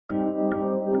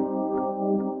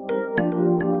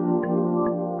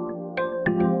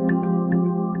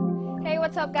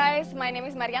up, guys? My name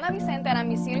is Mariana Vicente and I'm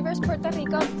Miss Universe Puerto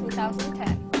Rico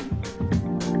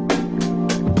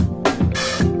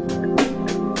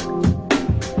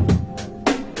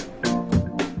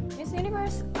 2010. Miss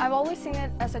Universe, I've always seen it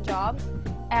as a job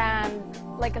and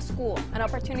like a school, an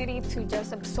opportunity to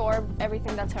just absorb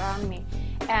everything that's around me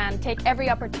and take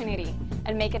every opportunity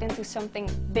and make it into something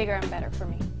bigger and better for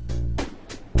me.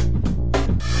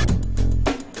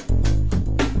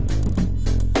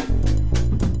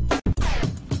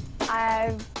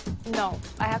 No,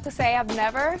 I have to say I've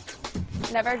never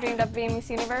dreamed of being Miss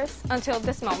Universe until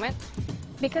this moment,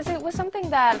 because it was something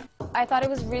that I thought it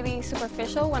was really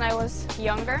superficial when I was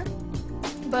younger,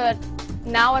 but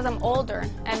now as I'm older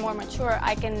and more mature,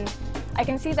 I can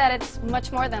see that it's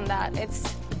much more than that.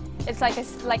 It's like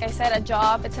I said, a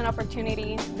job. It's an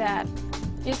opportunity that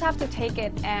you just have to take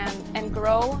it and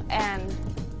grow and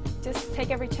just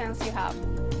take every chance you have.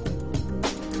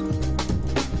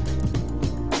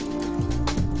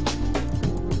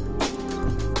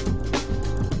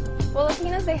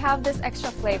 Filipinas, they have this extra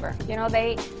flavor. You know,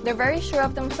 they're very sure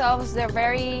of themselves. They're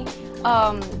very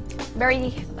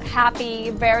happy,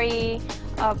 very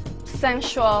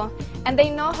sensual, and they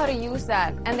know how to use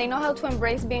that, and they know how to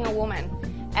embrace being a woman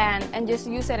and just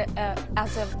use it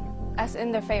as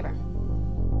in their favor.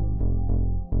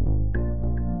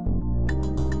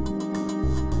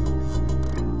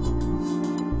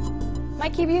 My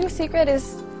key beauty secret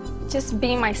is just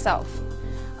being myself.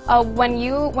 When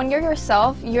you're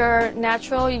yourself, you're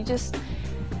natural.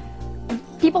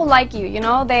 People like you. You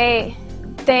know, they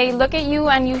look at you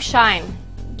and you shine.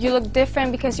 You look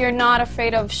different because you're not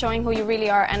afraid of showing who you really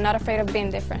are and not afraid of being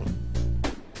different.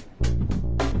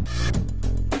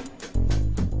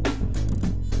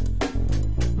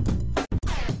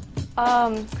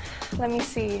 Let me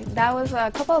see. That was a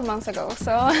couple of months ago.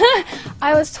 So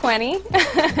I was 20.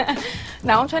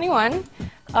 Now I'm 21.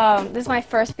 This is my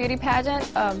first beauty pageant,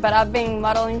 but I've been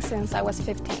modeling since I was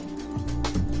 15.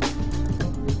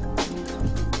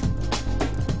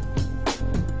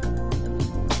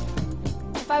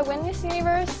 If I win Miss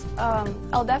Universe,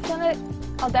 I'll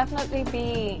definitely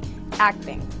be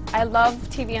acting. I love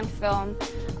TV and film.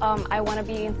 I want to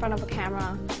be in front of a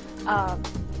camera.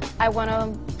 I want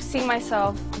to see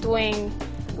myself doing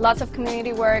lots of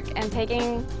community work and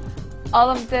taking all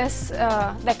of this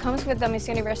that comes with the Miss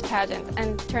Universe pageant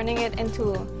and turning it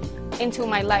into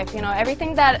my life. You know,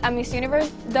 everything that a Miss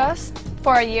Universe does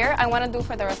for a year, I want to do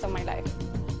for the rest of my life.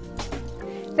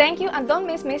 Thank you, and don't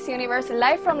miss Miss Universe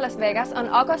live from Las Vegas on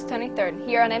August 23rd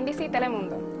here on NBC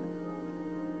Telemundo.